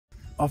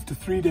After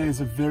 3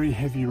 days of very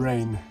heavy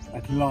rain,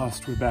 at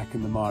last we're back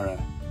in the Mara.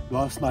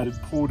 Last night it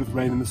poured with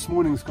rain and this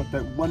morning's got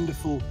that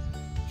wonderful,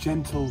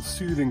 gentle,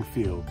 soothing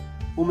feel.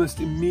 Almost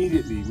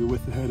immediately we're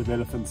with the herd of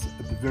elephants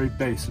at the very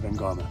base of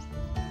Angama.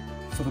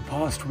 For the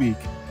past week,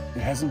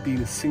 there hasn't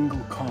been a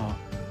single car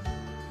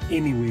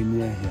anywhere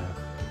near here.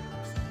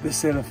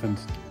 This elephant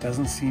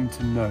doesn't seem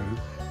to know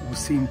or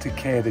seem to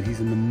care that he's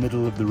in the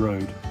middle of the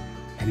road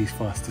and he's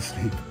fast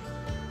asleep.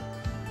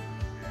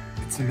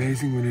 It's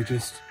amazing when you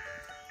just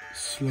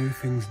slow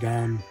things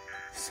down,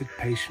 sit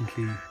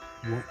patiently,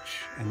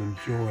 watch and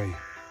enjoy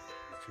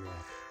the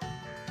giraffe.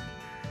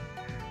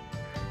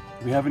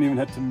 We haven't even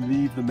had to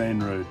leave the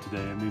main road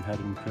today and we've had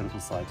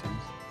incredible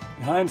sightings.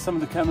 Behind some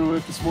of the camera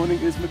work this morning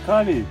is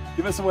Makani.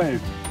 Give us a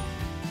wave.